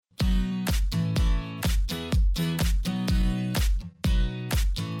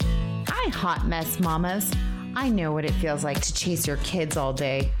hot mess mamas. I know what it feels like to chase your kids all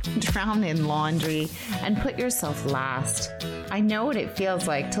day, drown in laundry, and put yourself last. I know what it feels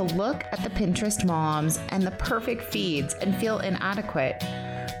like to look at the Pinterest moms and the perfect feeds and feel inadequate.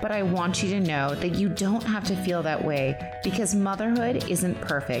 But I want you to know that you don't have to feel that way because motherhood isn't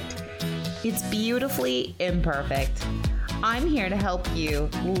perfect. It's beautifully imperfect. I'm here to help you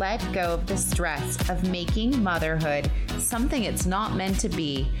let go of the stress of making motherhood something it's not meant to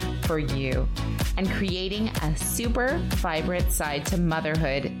be for you and creating a super vibrant side to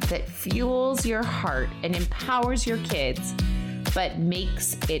motherhood that fuels your heart and empowers your kids, but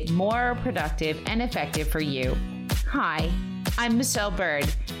makes it more productive and effective for you. Hi, I'm Michelle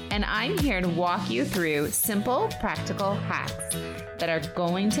Bird, and I'm here to walk you through simple, practical hacks that are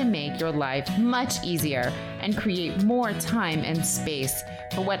going to make your life much easier and create more time and space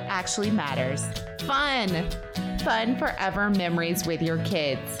for what actually matters. Fun forever memories with your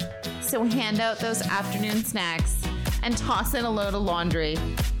kids. So hand out those afternoon snacks and toss in a load of laundry.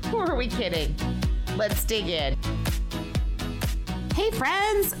 Who are we kidding? Let's dig in. Hey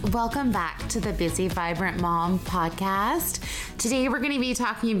friends, welcome back to the Busy Vibrant Mom podcast. Today we're going to be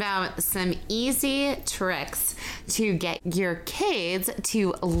talking about some easy tricks to get your kids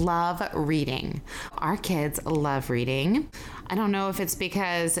to love reading. Our kids love reading. I don't know if it's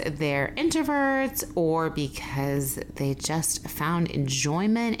because they're introverts or because they just found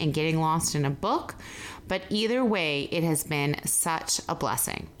enjoyment in getting lost in a book, but either way, it has been such a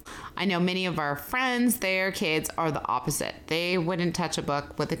blessing. I know many of our friends, their kids are the opposite. They wouldn't touch a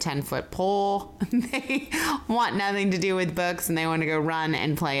book with a 10-foot pole. They want nothing to do with books and they want to go run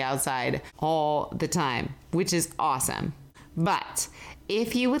and play outside all the time, which is awesome. But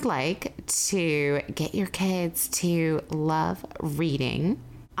if you would like to get your kids to love reading,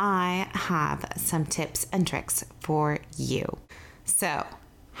 I have some tips and tricks for you. So,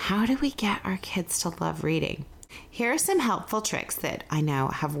 how do we get our kids to love reading? Here are some helpful tricks that I know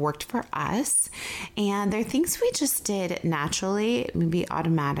have worked for us, and they're things we just did naturally, maybe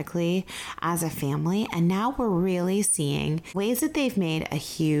automatically as a family, and now we're really seeing ways that they've made a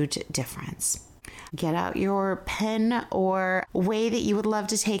huge difference. Get out your pen or way that you would love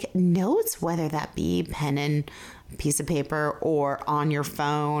to take notes, whether that be pen and piece of paper or on your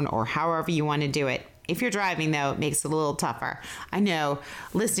phone or however you want to do it. If you're driving, though, it makes it a little tougher. I know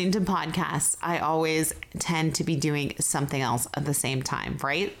listening to podcasts, I always tend to be doing something else at the same time,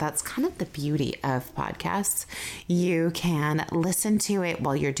 right? That's kind of the beauty of podcasts. You can listen to it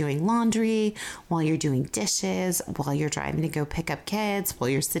while you're doing laundry, while you're doing dishes, while you're driving to go pick up kids, while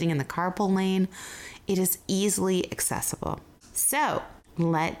you're sitting in the carpool lane. It is easily accessible. So,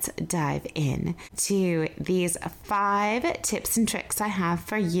 let's dive in to these 5 tips and tricks I have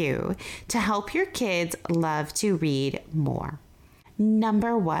for you to help your kids love to read more.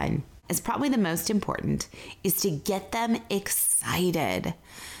 Number 1 is probably the most important, is to get them excited.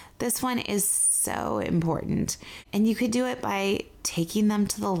 This one is so important. And you could do it by taking them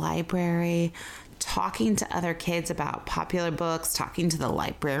to the library, talking to other kids about popular books, talking to the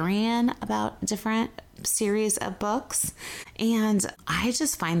librarian about different series of books. And I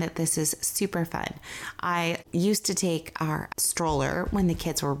just find that this is super fun. I used to take our stroller when the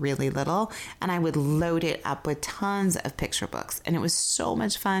kids were really little, and I would load it up with tons of picture books. And it was so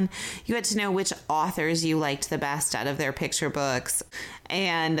much fun. You had to know which authors you liked the best out of their picture books.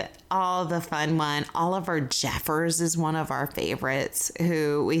 And all the fun one. Oliver Jeffers is one of our favorites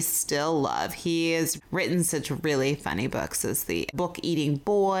who we still love. He has written such really funny books as The Book Eating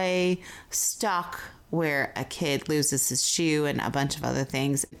Boy, Stuck, where a kid loses his shoe and a bunch of other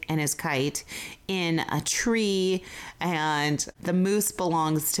things, and his kite in a tree. And The Moose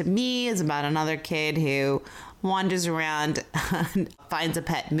Belongs to Me is about another kid who wanders around and finds a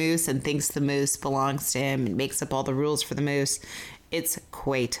pet moose and thinks the moose belongs to him and makes up all the rules for the moose. It's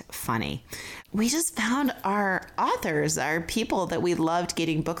quite funny. We just found our authors, our people that we loved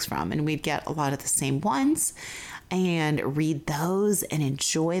getting books from, and we'd get a lot of the same ones and read those and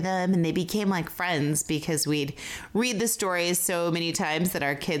enjoy them. And they became like friends because we'd read the stories so many times that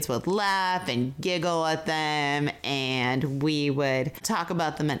our kids would laugh and giggle at them. And we would talk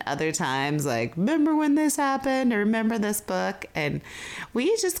about them at other times, like, remember when this happened or remember this book? And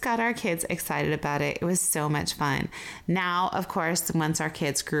we just got our kids excited about it. It was so much fun. Now, of course, once our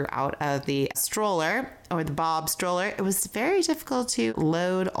kids grew out of the stroller or the Bob stroller, it was very difficult to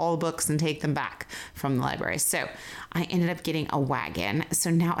load all the books and take them back from the library. So I ended up getting a wagon.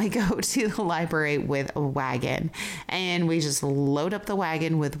 So now I go to the library with a wagon and we just load up the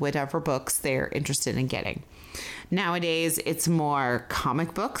wagon with whatever books they're interested in getting. Nowadays, it's more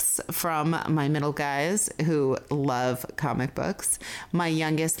comic books from my middle guys who love comic books. My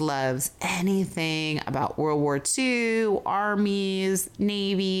youngest loves anything about World War II, armies,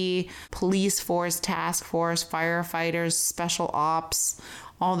 Navy, police force, task force, firefighters, special ops,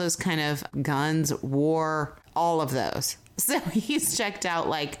 all those kind of guns, war, all of those. So he's checked out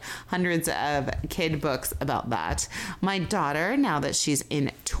like hundreds of kid books about that. My daughter, now that she's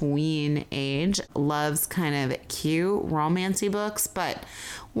in tween age, loves kind of cute romancy books, but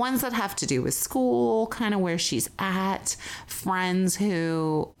ones that have to do with school, kind of where she's at, friends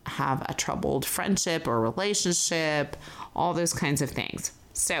who have a troubled friendship or relationship, all those kinds of things.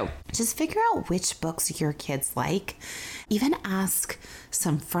 So just figure out which books your kids like. Even ask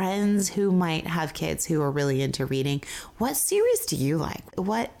some friends who might have kids who are really into reading, what series do you like?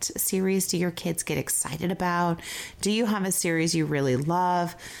 What series do your kids get excited about? Do you have a series you really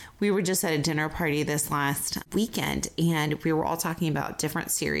love? We were just at a dinner party this last weekend, and we were all talking about different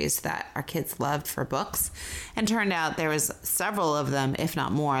series that our kids loved for books. And turned out there was several of them, if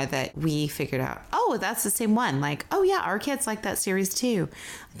not more, that we figured out, oh, that's the same one. Like, oh yeah, our kids like that series too.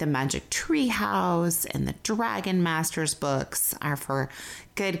 The Magic Tree House and the Dragon Masters books are for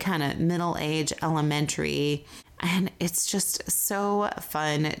good kind of middle-age elementary. And it's just so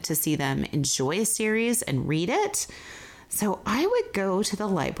fun to see them enjoy a series and read it. So I would go to the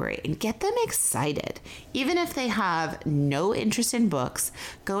library and get them excited. Even if they have no interest in books,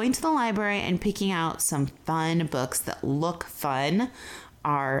 going to the library and picking out some fun books that look fun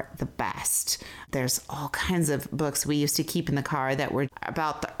are the best. There's all kinds of books we used to keep in the car that were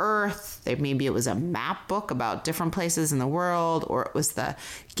about the earth. Maybe it was a map book about different places in the world, or it was the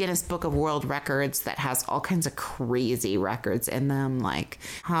Guinness Book of World Records that has all kinds of crazy records in them, like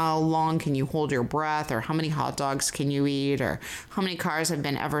how long can you hold your breath, or how many hot dogs can you eat, or how many cars have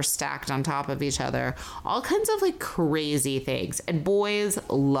been ever stacked on top of each other. All kinds of like crazy things. And boys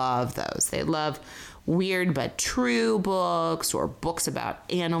love those. They love weird but true books, or books about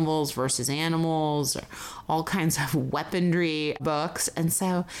animals versus animals, or all kinds of weaponry books. And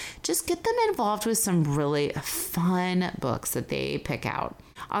so just get them involved with some really fun books that they pick out.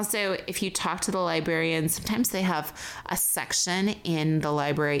 Also, if you talk to the librarian, sometimes they have a section in the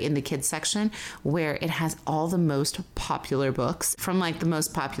library, in the kids section, where it has all the most popular books from like the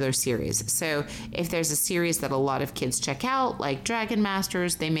most popular series. So if there's a series that a lot of kids check out, like Dragon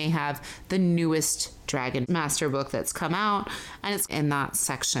Masters, they may have the newest Dragon Master book that's come out, and it's in that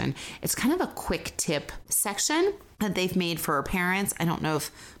section. It's kind of a quick tip section that they've made for parents. I don't know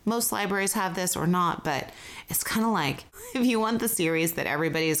if most libraries have this or not, but it's kind of like if you want the series that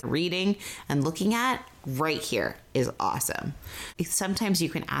everybody's reading and looking at, right here is awesome. Sometimes you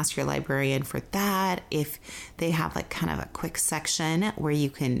can ask your librarian for that if they have like kind of a quick section where you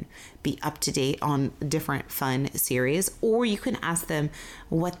can be up to date on different fun series, or you can ask them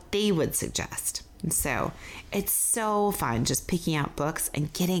what they would suggest. So it's so fun just picking out books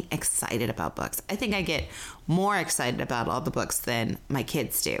and getting excited about books. I think I get more excited about all the books than my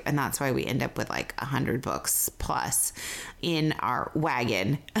kids do. And that's why we end up with like 100 books plus in our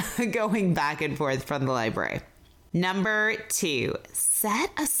wagon going back and forth from the library. Number 2,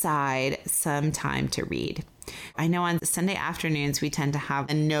 set aside some time to read. I know on Sunday afternoons, we tend to have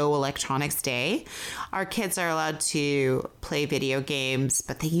a no electronics day. Our kids are allowed to play video games,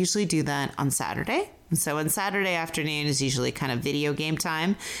 but they usually do that on Saturday. And so on Saturday afternoon is usually kind of video game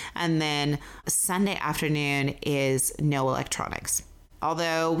time. And then Sunday afternoon is no electronics.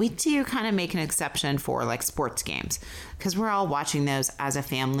 Although we do kind of make an exception for like sports games, because we're all watching those as a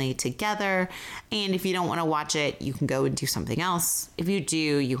family together. And if you don't want to watch it, you can go and do something else. If you do,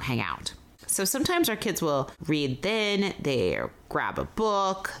 you hang out. So sometimes our kids will read then, they grab a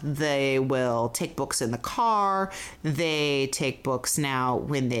book, they will take books in the car, they take books now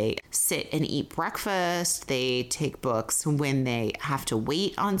when they sit and eat breakfast, they take books when they have to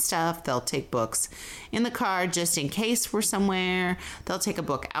wait on stuff, they'll take books in the car just in case we're somewhere, they'll take a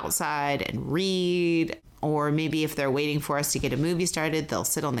book outside and read. Or maybe if they're waiting for us to get a movie started, they'll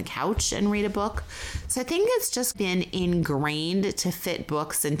sit on the couch and read a book. So I think it's just been ingrained to fit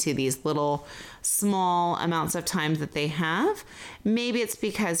books into these little small amounts of time that they have. Maybe it's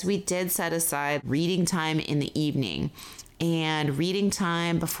because we did set aside reading time in the evening and reading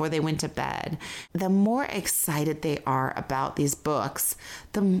time before they went to bed. The more excited they are about these books,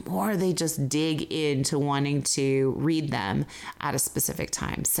 the more they just dig into wanting to read them at a specific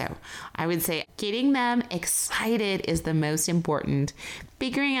time. So I would say getting them excited is the most important.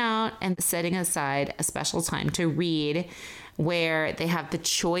 Figuring out and setting aside a special time to read where they have the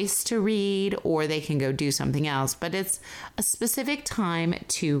choice to read or they can go do something else, but it's a specific time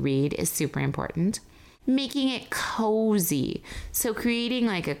to read is super important. making it cozy. So creating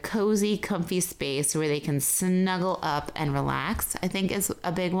like a cozy, comfy space where they can snuggle up and relax, I think is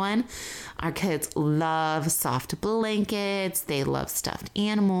a big one. Our kids love soft blankets. They love stuffed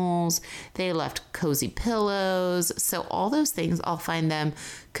animals. They love cozy pillows. So all those things, I'll find them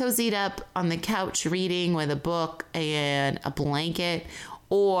cozied up on the couch reading with a book and a blanket,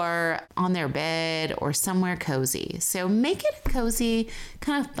 or on their bed or somewhere cozy. So make it a cozy,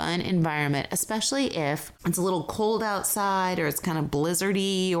 kind of fun environment, especially if it's a little cold outside or it's kind of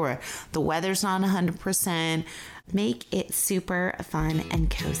blizzardy or the weather's not 100%. Make it super fun and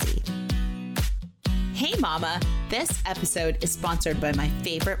cozy. Hey mama, this episode is sponsored by my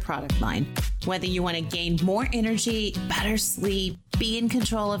favorite product line. Whether you want to gain more energy, better sleep, be in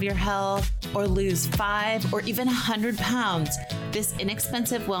control of your health, or lose 5 or even 100 pounds, this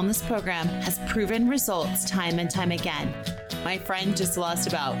inexpensive wellness program has proven results time and time again. My friend just lost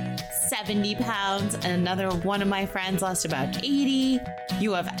about 70 pounds, and another one of my friends lost about 80.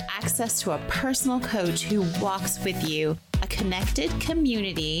 You have access to a personal coach who walks with you, a connected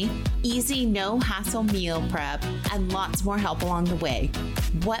community, easy, no-hassle meal prep, and lots more help along the way.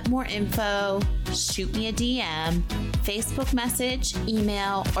 Want more info? Shoot me a DM, Facebook message,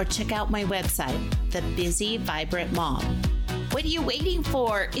 email, or check out my website, The Busy Vibrant Mom. What are you waiting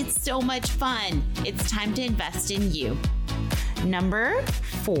for? It's so much fun. It's time to invest in you. Number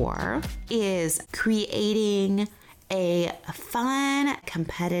 4 is creating a fun,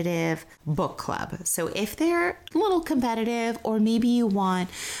 competitive book club. So if they're a little competitive, or maybe you want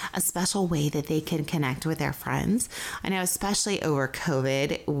a special way that they can connect with their friends. I know especially over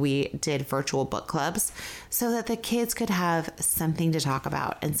COVID, we did virtual book clubs so that the kids could have something to talk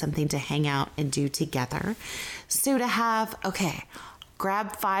about and something to hang out and do together. So to have,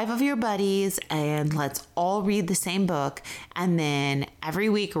 grab 5 of your buddies and let's all read the same book. And then every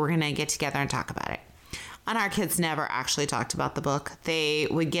week we're going to get together and talk about it. And our kids never actually talked about the book. They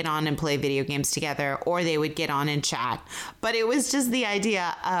would get on and play video games together, or they would get on and chat. But it was just the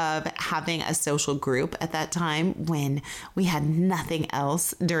idea of having a social group at that time when we had nothing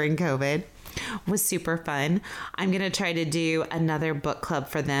else during COVID. Was super fun. I'm going to try to do another book club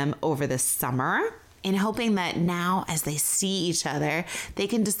for them over the summer, and hoping that now as they see each other, they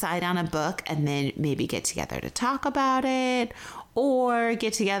can decide on a book and then maybe get together to talk about it, or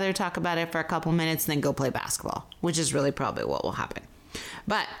get together, talk about it for a couple minutes, and then go play basketball, which is really probably what will happen.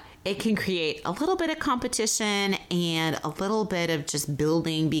 But it can create a little bit of competition and a little bit of just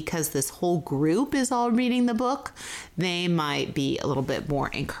building, because this whole group is all reading the book. They might be a little bit more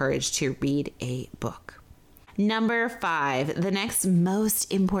encouraged to read a book. Number 5, the next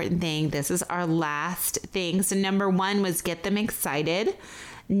most important thing. This is our last thing. So number 1 was get them excited.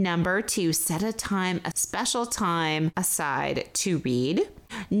 Number 2, set a special time aside to read.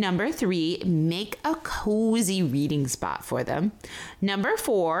 Number 3, make a cozy reading spot for them. Number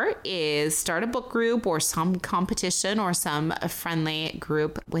 4 is start a book group or some competition or some friendly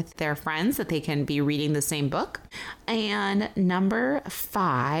group with their friends that they can be reading the same book. And number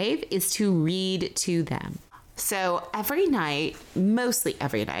 5 is to read to them. So every night, mostly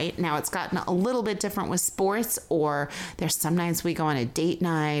every night, now it's gotten a little bit different with sports, or there's some nights we go on a date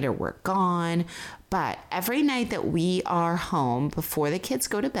night or we're gone, but every night that we are home before the kids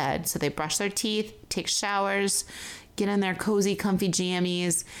go to bed, so they brush their teeth, take showers, get in their cozy, comfy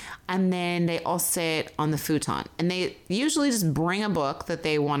jammies, and then they all sit on the futon. And they usually just bring a book that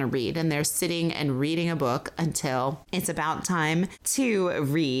they want to read, and they're sitting and reading a book until it's about time to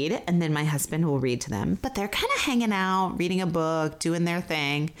read, and then my husband will read to them. But they're kind of hanging out, reading a book, doing their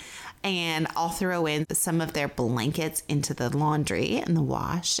thing. And I'll throw in some of their blankets into the laundry and the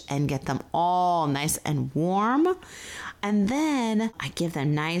wash and get them all nice and warm. And then I give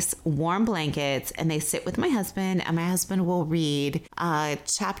them nice warm blankets, and they sit with my husband, and my husband will read a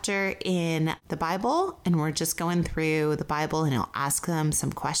chapter in the Bible, and we're just going through the Bible, and he'll ask them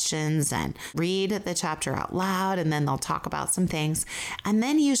some questions and read the chapter out loud, and then they'll talk about some things. And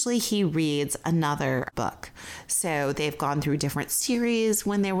then usually he reads another book. So they've gone through different series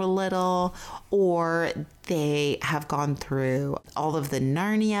when they were little, or they have gone through all of the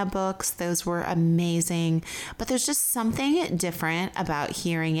Narnia books. Those were amazing. But there's just something different about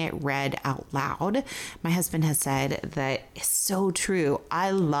hearing it read out loud. My husband has said that it's so true.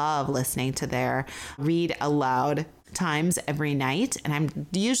 I love listening to their read aloud times every night, and I'm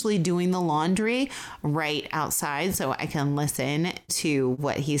usually doing the laundry right outside so I can listen to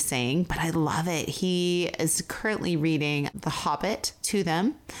what he's saying, but I love it. He is currently reading The Hobbit to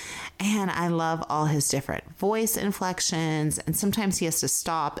them, and I love all his different voice inflections, and sometimes he has to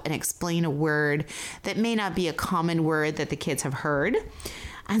stop and explain a word that may not be a common word that the kids have heard.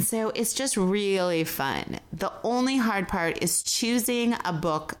 And so it's just really fun. The only hard part is choosing a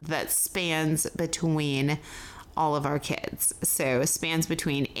book that spans between all of our kids. So it spans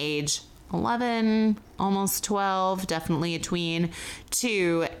between age 11, almost 12, definitely a tween,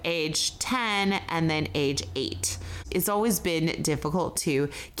 to age 10 and then age 8. It's always been difficult to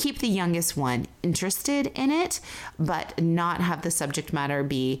keep the youngest one interested in it, but not have the subject matter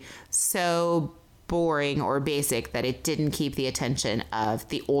be so boring or basic that it didn't keep the attention of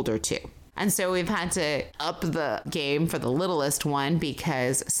the older two. And so we've had to up the game for the littlest one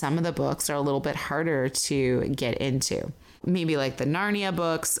because some of the books are a little bit harder to get into. Maybe like the Narnia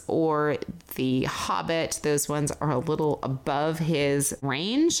books or the Hobbit. Those ones are a little above his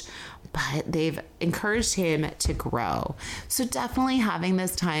range, but they've encouraged him to grow. So definitely having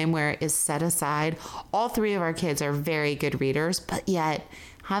this time where it is set aside. All three of our kids are very good readers, but yet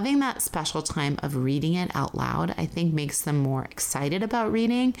having that special time of reading it out loud, I think makes them more excited about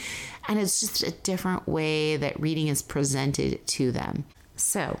reading. And it's just a different way that reading is presented to them.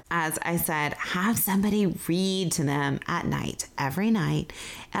 So, as I said, have somebody read to them at night, every night.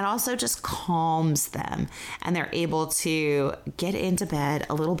 It also just calms them and they're able to get into bed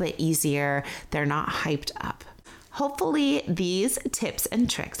a little bit easier. They're not hyped up. Hopefully these tips and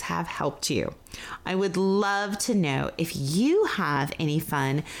tricks have helped you. I would love to know if you have any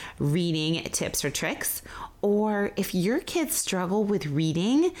fun reading tips or tricks, or if your kids struggle with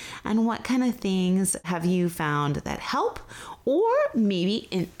reading and what kind of things have you found that help, or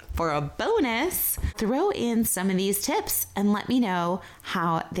maybe for a bonus, throw in some of these tips and let me know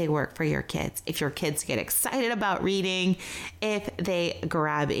how they work for your kids. If your kids get excited about reading, if they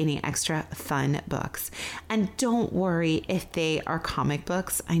grab any extra fun books. And don't worry if they are comic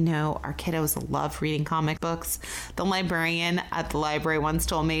books. I know our kiddos love reading comic books. The librarian at the library once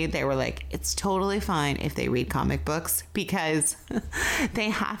told me, they were like, it's totally fine if they read comic books because they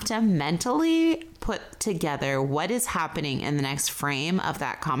have to mentally put together what is happening in the next frame of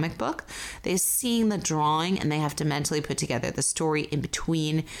that comic book. They're seeing the drawing and they have to mentally put together the story in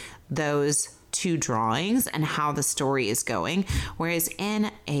between those two drawings and how the story is going. Whereas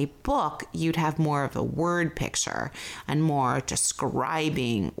in a book, you'd have more of a word picture and more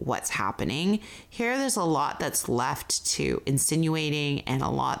describing what's happening. Here, there's a lot that's left to insinuating and a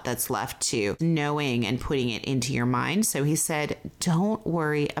lot that's left to knowing and putting it into your mind. So he said, don't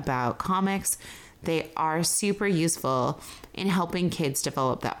worry about comics. They are super useful in helping kids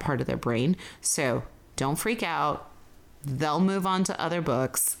develop that part of their brain. So don't freak out. They'll move on to other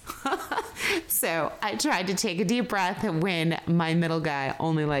books. So I tried to take a deep breath when my middle guy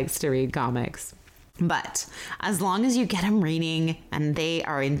only likes to read comics. But as long as you get them reading and they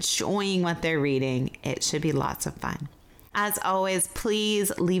are enjoying what they're reading, it should be lots of fun. As always,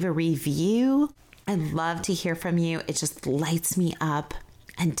 please leave a review. I'd love to hear from you. It just lights me up.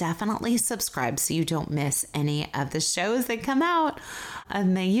 And definitely subscribe so you don't miss any of the shows that come out.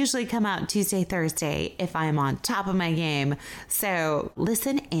 And they usually come out Tuesday, Thursday if I'm on top of my game. So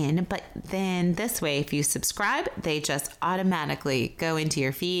listen in, but then this way, if you subscribe, they just automatically go into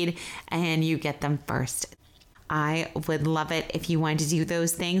your feed and you get them first. I would love it if you wanted to do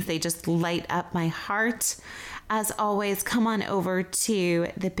those things. They just light up my heart. As always, come on over to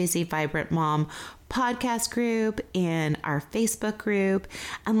the Busy Vibrant Mom podcast group and our Facebook group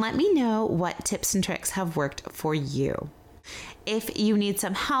and let me know what tips and tricks have worked for you. If you need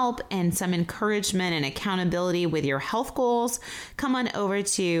some help and some encouragement and accountability with your health goals, come on over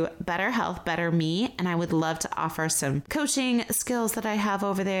to Better Health, Better Me, and I would love to offer some coaching skills that I have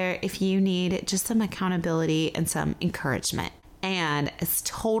over there if you need just some accountability and some encouragement. And it's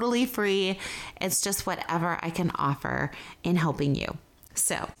totally free. It's just whatever I can offer in helping you.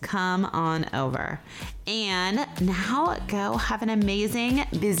 So come on over. And now go have an amazing,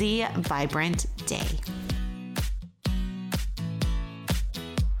 busy, vibrant day.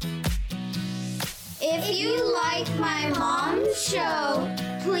 If you like my mom's show,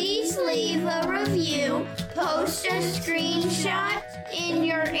 please leave a review, post a screenshot in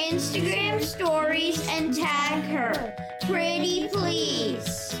your Instagram stories, and tag her. Pretty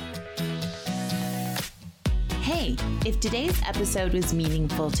please. Hey, if today's episode was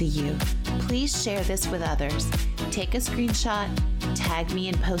meaningful to you, please share this with others. Take a screenshot, tag me,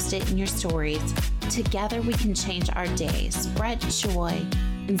 and post it in your stories. Together we can change our day, spread joy,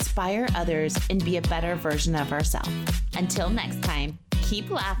 inspire others, and be a better version of ourselves. Until next time, keep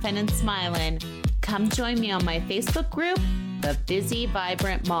laughing and smiling. Come join me on my Facebook group, The Busy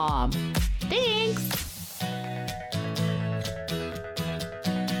Vibrant Mom. Thanks!